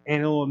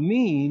 And it will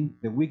mean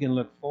that we can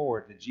look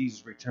forward to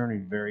Jesus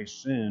returning very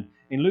soon.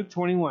 In Luke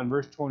 21,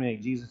 verse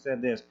 28, Jesus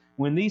said this,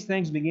 "When these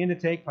things begin to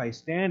take place,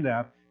 stand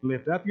up,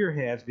 lift up your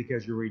heads,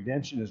 because your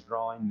redemption is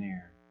drawing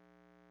near."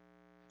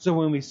 So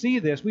when we see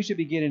this, we should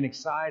be getting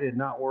excited,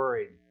 not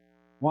worried.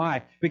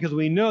 Why? Because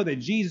we know that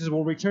Jesus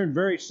will return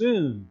very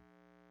soon.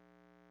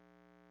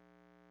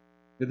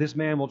 That this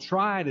man will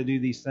try to do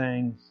these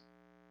things,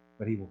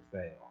 but he will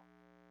fail.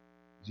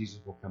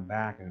 Jesus will come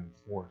back and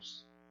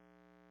enforce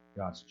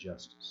God's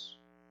justice.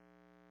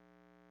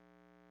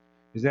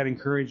 Does that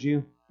encourage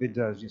you? If it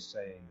does, just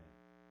say amen.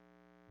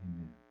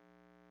 Amen.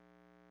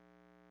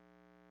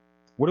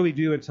 What do we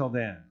do until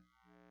then?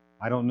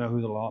 I don't know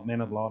who the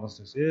man of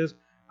lawlessness is.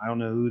 I don't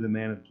know who the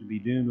man to be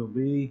doomed will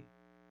be.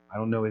 I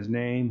don't know his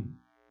name.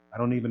 I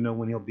don't even know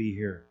when he'll be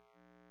here.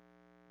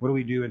 What do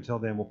we do until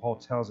then? Well, Paul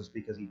tells us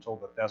because he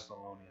told the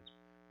Thessalonians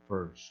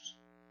first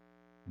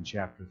in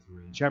chapter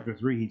 3. In chapter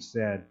 3, he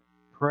said,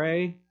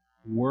 pray,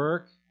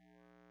 work,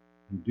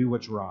 and do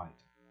what's right.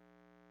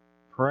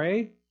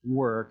 Pray,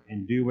 work,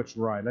 and do what's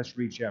right. Let's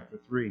read chapter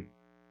 3.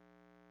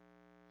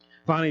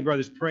 Finally,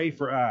 brothers, pray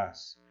for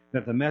us,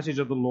 that the message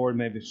of the Lord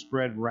may be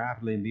spread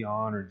rapidly and be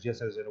honored,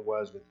 just as it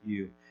was with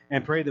you.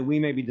 And pray that we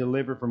may be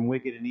delivered from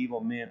wicked and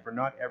evil men, for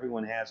not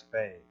everyone has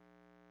faith.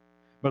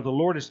 But the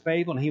Lord is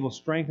faithful, and he will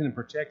strengthen and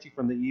protect you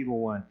from the evil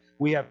one.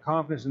 We have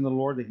confidence in the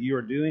Lord that you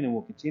are doing and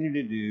will continue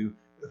to do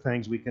the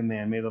things we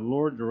command. May the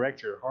Lord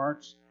direct your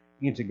hearts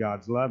into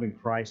God's love and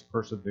Christ's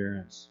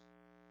perseverance.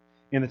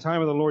 In the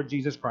time of the Lord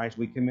Jesus Christ,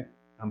 in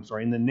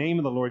the name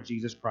of the Lord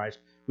Jesus Christ,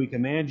 we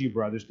command you,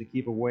 brothers, to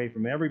keep away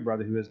from every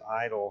brother who is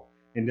idle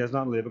and does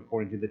not live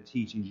according to the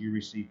teachings you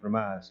received from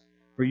us.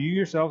 For you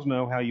yourselves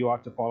know how you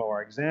ought to follow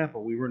our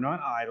example. We were not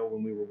idle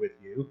when we were with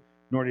you,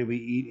 nor did we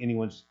eat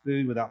anyone's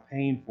food without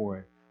paying for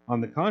it. On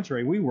the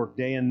contrary, we worked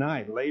day and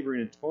night,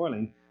 laboring and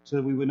toiling, so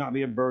that we would not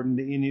be a burden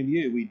to any of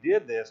you. We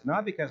did this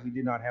not because we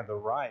did not have the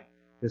right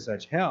to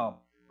such help,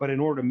 but in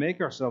order to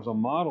make ourselves a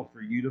model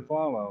for you to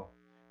follow.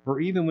 For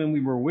even when we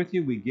were with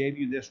you, we gave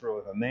you this rule: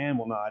 if a man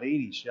will not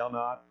eat, he shall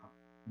not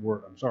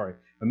work.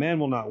 If a man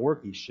will not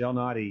work, he shall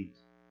not eat.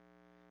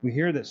 We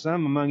hear that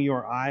some among you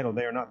are idle.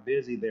 They are not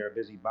busy. They are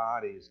busy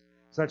bodies.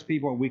 Such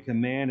people we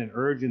command and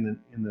urge in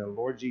the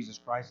Lord Jesus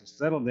Christ to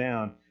settle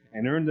down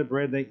and earn the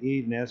bread they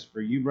eat. And as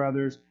for you,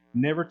 brothers,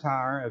 never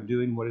tire of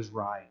doing what is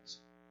right.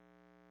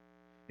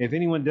 If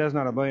anyone does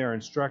not obey our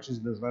instructions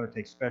in this letter,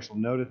 take special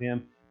note of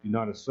him. Do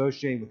not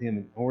associate with him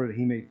in order that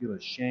he may feel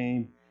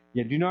ashamed.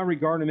 Yet do not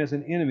regard him as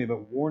an enemy,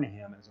 but warn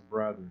him as a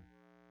brother.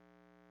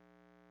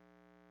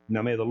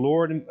 Now may the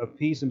Lord of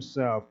peace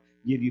himself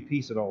give you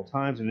peace at all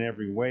times and in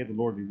every way. The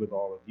Lord be with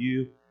all of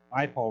you.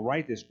 I, Paul,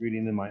 write this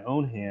greeting in my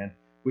own hand,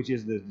 which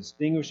is the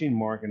distinguishing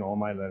mark in all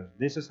my letters.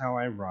 This is how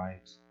I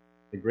write.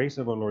 The grace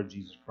of our Lord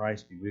Jesus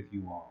Christ be with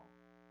you all.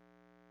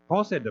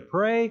 Paul said to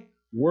pray,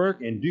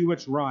 work, and do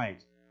what's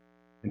right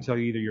until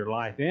either your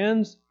life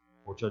ends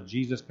or till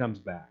Jesus comes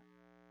back.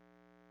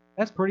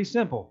 That's pretty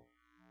simple.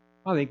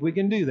 I think we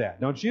can do that,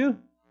 don't you?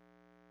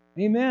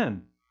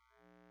 Amen.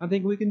 I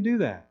think we can do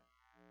that.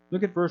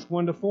 Look at verse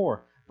 1 to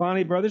 4.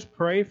 Finally, brothers,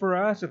 pray for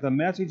us that the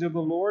message of the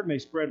Lord may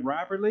spread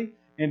rapidly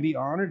and be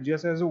honored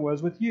just as it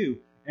was with you,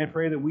 and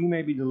pray that we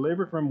may be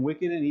delivered from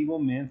wicked and evil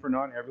men, for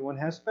not everyone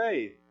has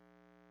faith.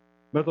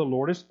 But the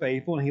Lord is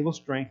faithful, and he will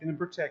strengthen and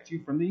protect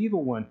you from the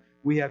evil one.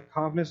 We have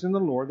confidence in the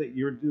Lord that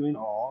you're doing,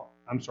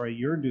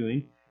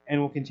 and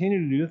will continue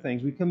to do the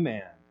things we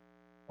command.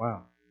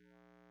 Wow.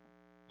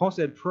 Paul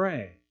said,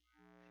 pray.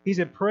 He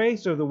said, pray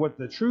so that what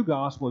the true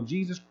gospel of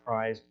Jesus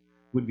Christ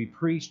would be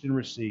preached and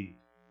received.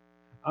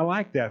 I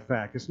like that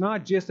fact. It's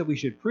not just that we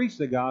should preach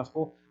the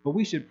gospel, but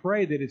we should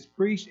pray that it's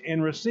preached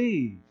and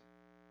received.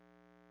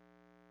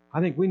 I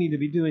think we need to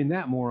be doing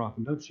that more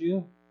often, don't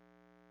you?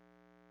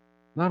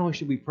 Not only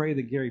should we pray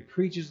that Gary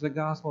preaches the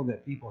gospel,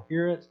 that people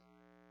hear it,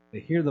 they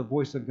hear the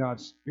voice of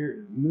God's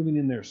Spirit moving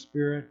in their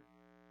spirit,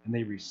 and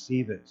they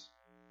receive it.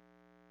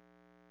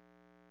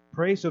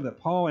 Pray so that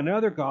Paul and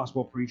other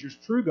gospel preachers,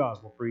 true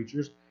gospel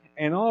preachers,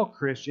 and all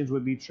Christians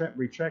would be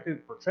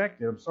protected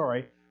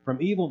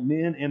from evil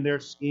men and their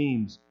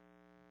schemes.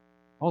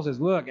 Paul says,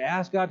 look,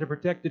 ask God to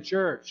protect the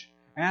church.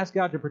 Ask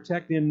God to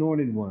protect the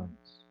anointed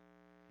ones.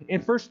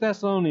 In 1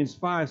 Thessalonians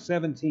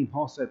 5:17,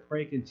 Paul said,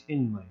 pray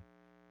continually.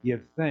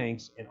 Give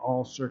thanks in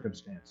all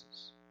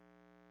circumstances.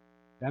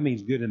 That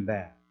means good and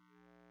bad.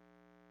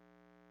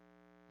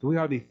 So we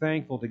ought to be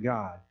thankful to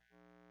God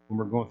when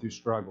we're going through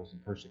struggles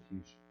and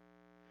persecution.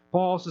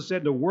 Paul also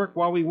said to work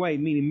while we wait,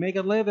 meaning make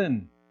a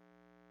living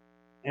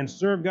and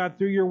serve God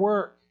through your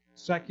work,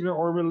 secular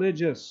or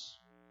religious.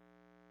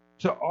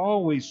 To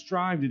always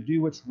strive to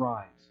do what's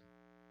right.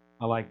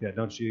 I like that,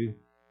 don't you?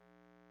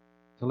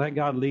 To let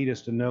God lead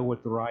us to know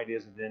what the right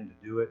is and then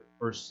to do it.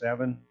 Verse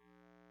 7.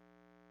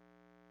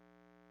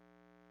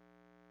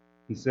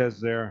 He says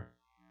there,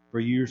 for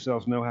you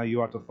yourselves know how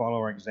you ought to follow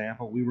our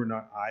example. We were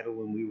not idle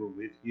when we were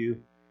with you,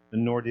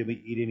 and nor did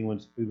we eat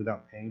anyone's food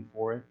without paying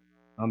for it.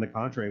 On the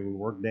contrary, we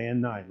worked day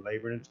and night,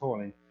 laboring and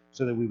toiling,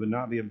 so that we would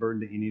not be a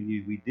burden to any of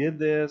you. We did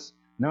this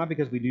not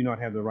because we do not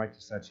have the right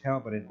to such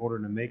help, but in order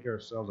to make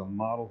ourselves a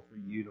model for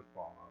you to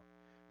follow.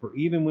 For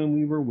even when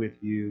we were with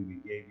you, we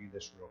gave you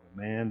this rule: a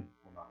man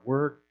will not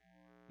work,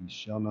 he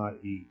shall not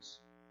eat.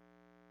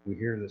 We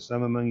hear that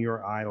some among you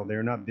are idle. They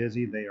are not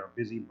busy, they are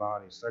busy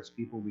bodies. Such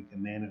people we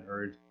command and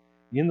urge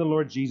in the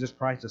Lord Jesus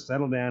Christ to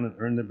settle down and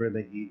earn the bread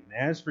they eat.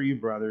 And as for you,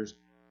 brothers,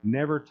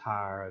 never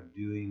tire of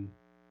doing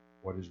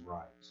what is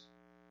right.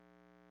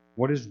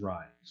 What is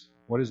right?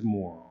 What is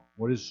moral?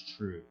 What is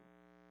true?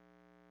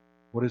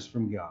 What is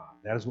from God?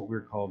 That is what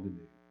we're called to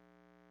do.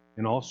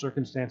 In all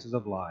circumstances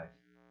of life,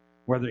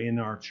 whether in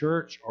our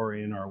church or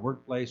in our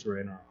workplace or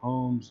in our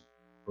homes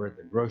or at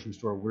the grocery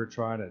store, we're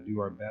trying to do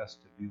our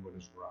best to do what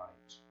is right.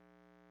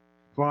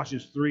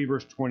 Colossians 3,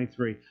 verse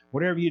 23.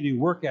 Whatever you do,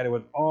 work at it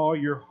with all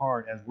your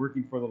heart as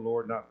working for the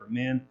Lord, not for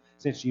men,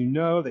 since you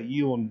know that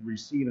you will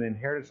receive an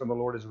inheritance from the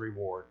Lord as a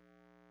reward.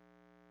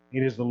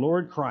 It is the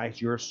Lord Christ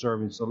you're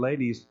serving. So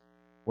ladies,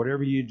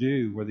 whatever you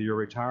do, whether you're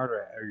retired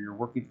or you're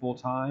working full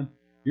time,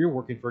 you're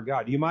working for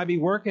God. You might be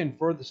working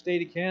for the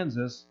state of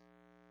Kansas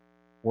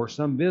or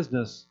some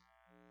business,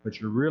 but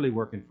you're really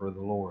working for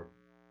the Lord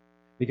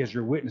because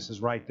your witness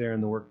is right there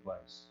in the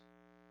workplace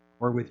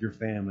or with your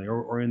family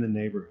or in the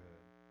neighborhood.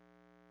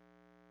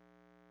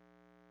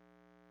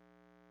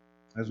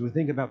 As we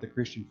think about the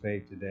Christian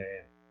faith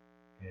today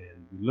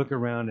and we look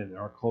around at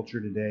our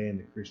culture today in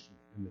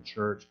the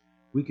church,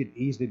 we could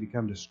easily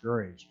become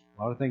discouraged.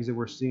 A lot of things that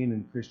we're seeing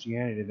in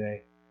Christianity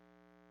today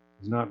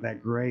is not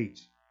that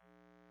great.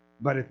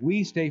 But if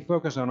we stay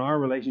focused on our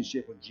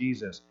relationship with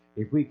Jesus,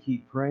 if we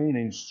keep praying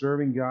and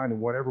serving God in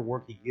whatever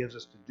work He gives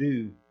us to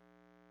do,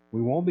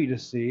 we won't be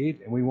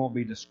deceived and we won't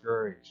be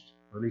discouraged,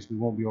 or at least we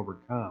won't be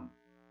overcome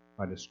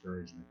by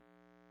discouragement.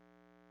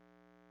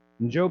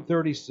 In Job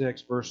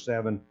 36, verse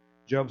 7,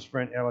 Job's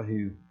friend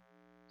Elihu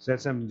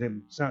said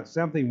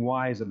something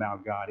wise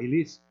about God. At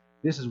least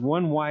this is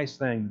one wise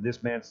thing that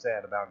this man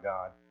said about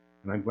God,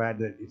 and I'm glad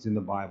that it's in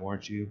the Bible,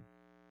 aren't you?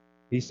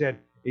 He said,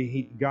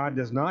 God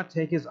does not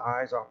take His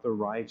eyes off the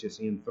righteous.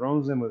 He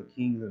enthrones them with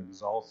kings and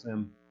exalts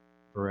them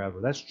forever.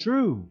 That's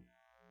true.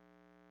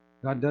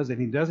 God does it.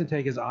 He doesn't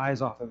take his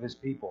eyes off of his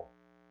people,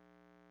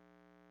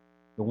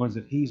 the ones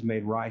that he's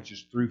made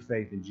righteous through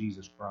faith in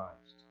Jesus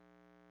Christ.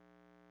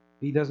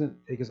 He doesn't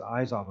take his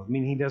eyes off of us. I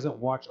mean, he doesn't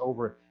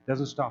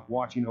doesn't stop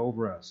watching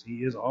over us.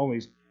 He is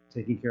always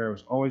taking care of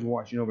us, always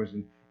watching over us.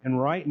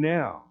 And right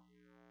now,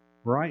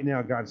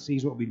 God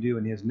sees what we do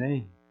in his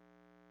name.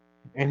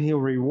 And he'll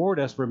reward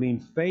us for being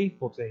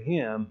faithful to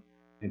him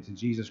and to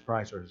Jesus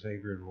Christ, our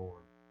Savior and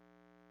Lord.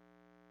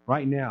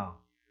 Right now,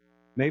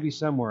 maybe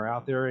somewhere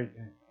out there is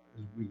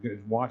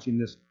watching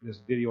this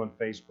video on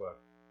Facebook,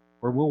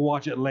 or we'll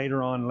watch it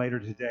later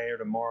today or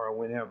tomorrow,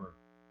 whenever.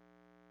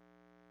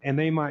 And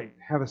they might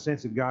have a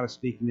sense of God is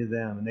speaking to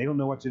them, and they don't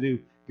know what to do.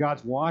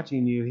 God's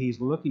watching you.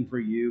 He's looking for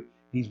you.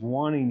 He's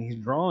drawing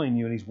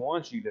you, and he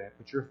wants you to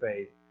put your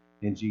faith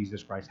in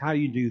Jesus Christ. How do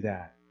you do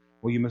that?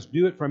 Well, you must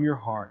do it from your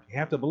heart. You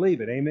have to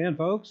believe it. Amen,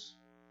 folks?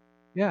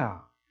 Yeah.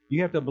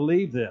 You have to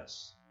believe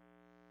this.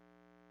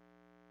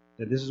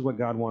 That this is what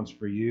God wants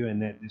for you, and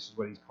that this is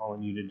what he's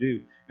calling you to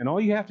do. And all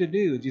you have to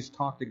do is just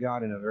talk to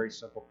God in a very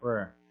simple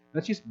prayer.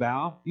 Let's just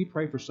bow. You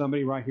pray for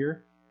somebody right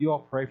here. You all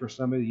pray for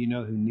somebody that you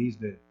know who needs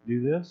to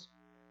do this.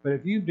 But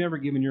if you've never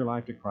given your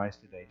life to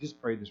Christ today,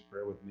 just pray this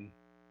prayer with me.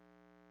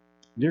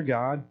 Dear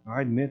God,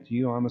 I admit to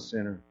you I'm a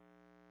sinner.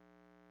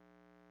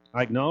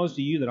 I acknowledge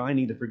to you that I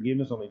need the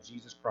forgiveness only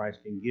Jesus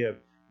Christ can give.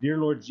 Dear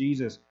Lord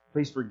Jesus,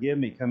 please forgive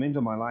me. Come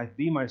into my life.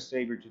 Be my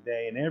Savior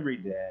today and every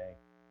day.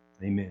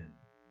 Amen.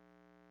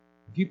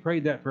 If you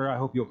prayed that prayer, I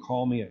hope you'll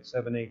call me at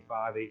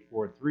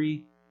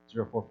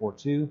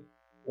 785-843-0442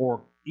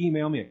 or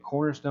email me at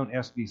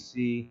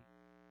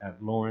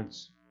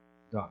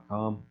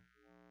cornerstonesbc@lawrence.com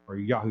or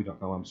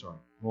yahoo.com, I'm sorry,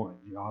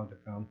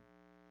 yahoo.com.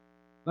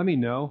 Let me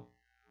know,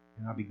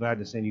 and I'll be glad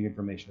to send you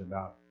information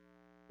about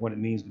what it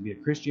means to be a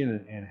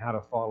Christian and how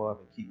to follow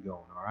up and keep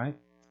going, all right?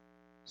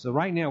 So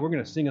right now, we're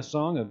going to sing a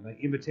song of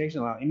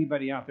invitation, allow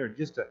anybody out there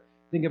just to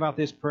think about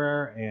this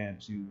prayer and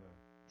to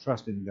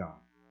trust in God.